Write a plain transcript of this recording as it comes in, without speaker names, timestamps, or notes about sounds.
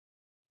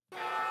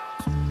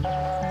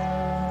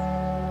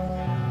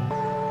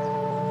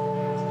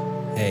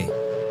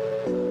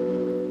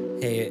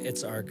Hey,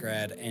 it's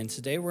Arkrad, and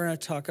today we're going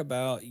to talk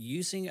about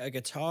using a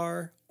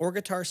guitar or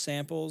guitar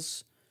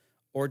samples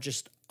or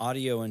just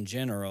audio in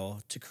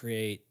general to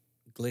create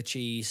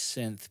glitchy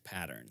synth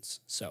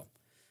patterns. So,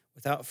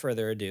 without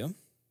further ado,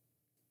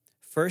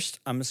 first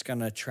I'm just going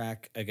to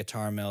track a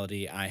guitar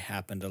melody I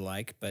happen to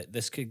like, but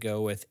this could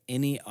go with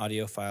any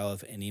audio file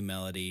of any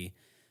melody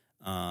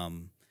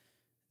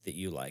that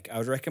you like. I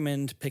would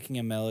recommend picking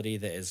a melody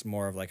that is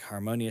more of like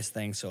harmonious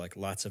thing, so like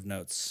lots of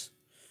notes,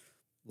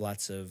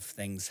 lots of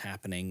things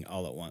happening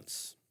all at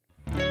once.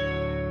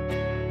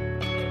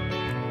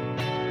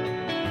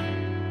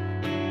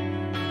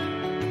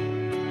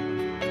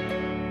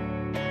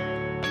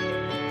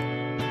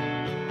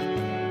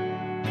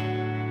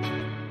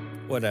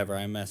 Whatever,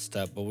 I messed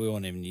up, but we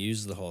won't even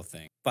use the whole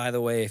thing. By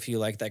the way, if you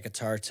like that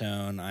guitar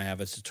tone, I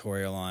have a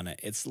tutorial on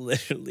it. It's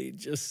literally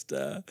just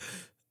a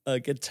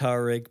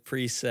guitar rig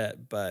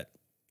preset, but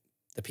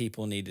the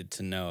people needed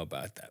to know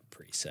about that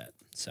preset.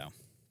 So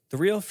the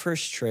real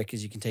first trick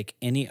is you can take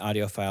any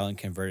audio file and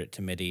convert it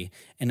to MIDI,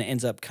 and it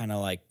ends up kind of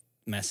like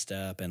messed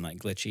up and like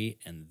glitchy,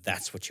 and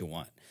that's what you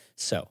want.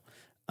 So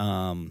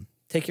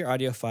take your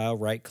audio file,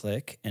 right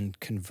click, and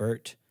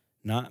convert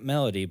not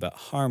melody, but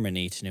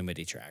harmony to new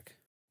MIDI track.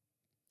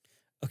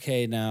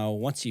 Okay, now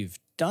once you've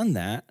done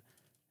that,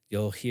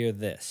 you'll hear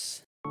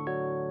this.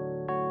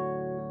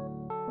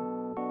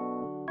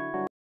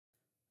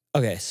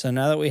 Okay, so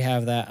now that we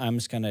have that, I'm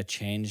just going to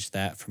change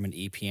that from an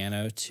E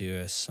piano to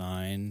a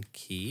sine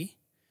key.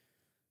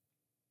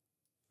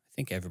 I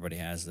think everybody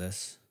has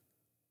this.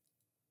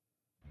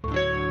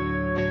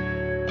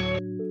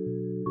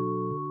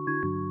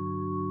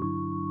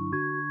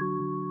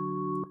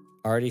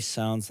 Already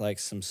sounds like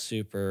some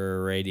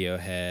super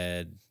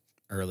Radiohead,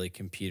 early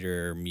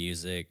computer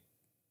music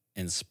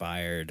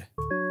inspired.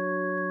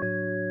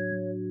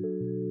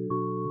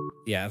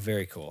 Yeah,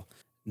 very cool.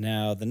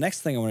 Now, the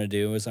next thing I want to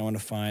do is I want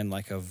to find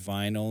like a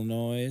vinyl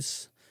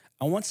noise.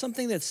 I want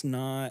something that's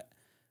not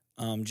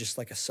just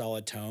like a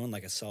solid tone,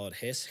 like a solid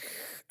hiss.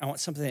 I want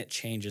something that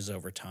changes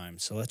over time.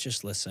 So let's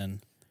just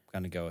listen. I'm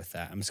going to go with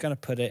that. I'm just going to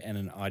put it in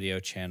an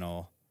audio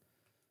channel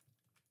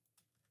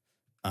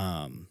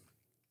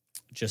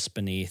just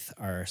beneath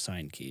our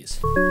sine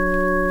keys.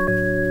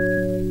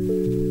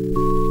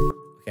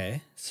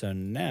 Okay, so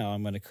now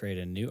I'm going to create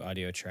a new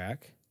audio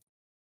track.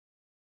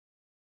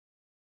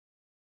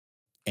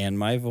 And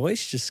my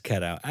voice just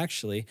cut out,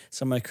 actually.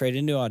 So I'm going to create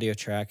a new audio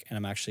track, and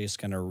I'm actually just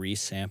going to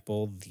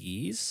resample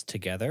these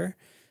together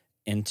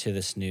into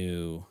this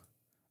new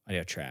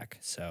audio track.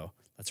 So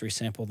let's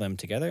resample them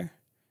together.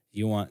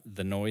 You want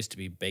the noise to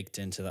be baked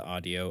into the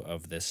audio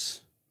of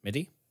this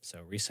MIDI. So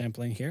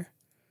resampling here.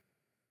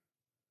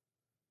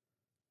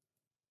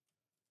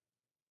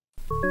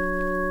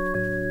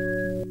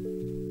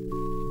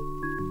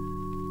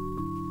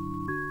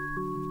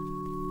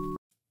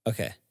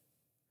 Okay.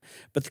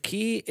 But the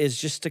key is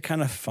just to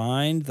kind of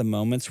find the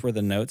moments where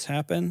the notes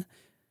happen,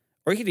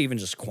 or you could even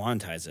just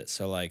quantize it.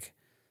 So like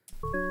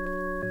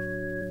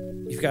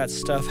you've got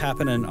stuff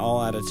happening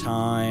all at a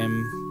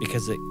time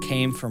because it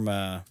came from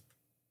a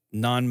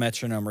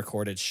non-metronome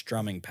recorded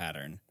strumming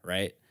pattern,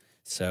 right?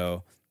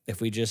 So if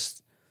we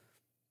just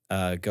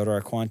go to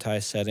our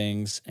quantize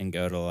settings and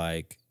go to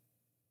like,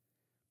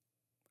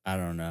 I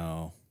don't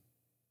know,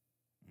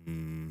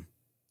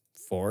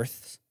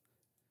 fourths,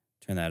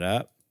 turn that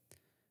up.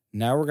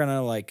 Now we're going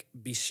to like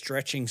be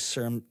stretching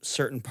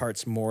certain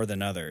parts more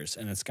than others.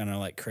 And it's going to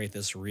like create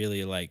this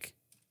really like.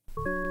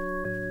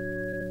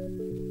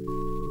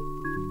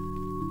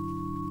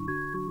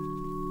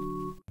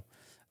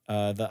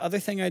 The other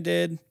thing I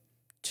did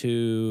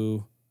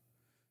to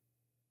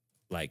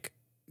like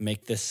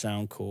make this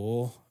sound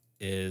cool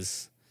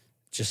is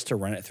just to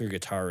run it through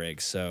guitar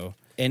rigs. So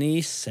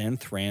any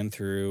synth ran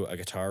through a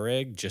guitar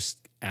rig just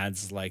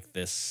adds like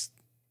this.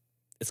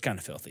 It's kind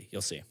of filthy.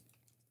 You'll see.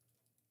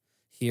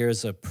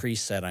 Here's a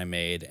preset I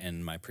made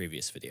in my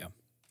previous video.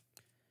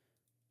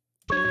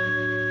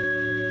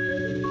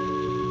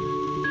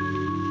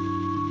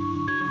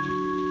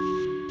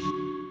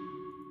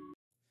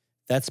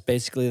 That's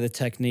basically the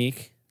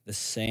technique, the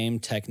same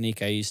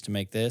technique I used to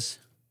make this.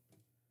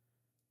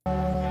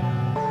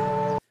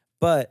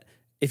 But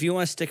if you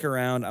want to stick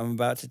around, I'm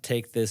about to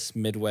take this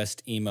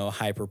Midwest emo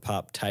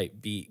hyperpop type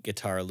beat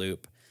guitar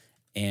loop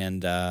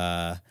and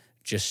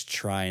just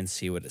try and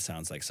see what it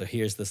sounds like. So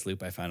here's this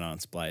loop I found on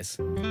Splice.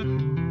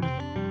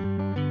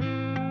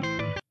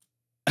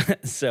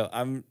 So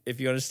if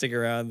you want to stick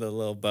around, the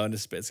little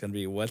bonus bit's going to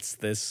be, what's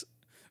this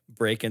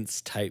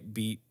breakance type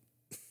beat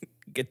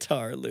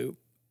guitar loop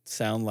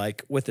sound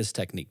like with this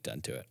technique done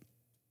to it?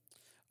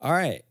 All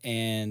right,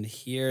 and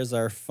here's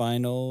our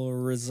final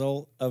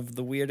result of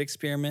the weird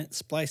experiment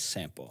splice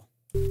sample.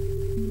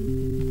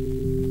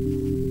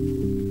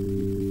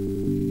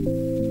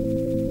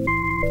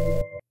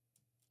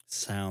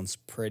 Sounds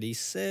pretty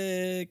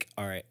sick.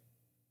 All right,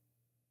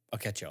 I'll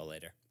catch y'all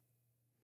later.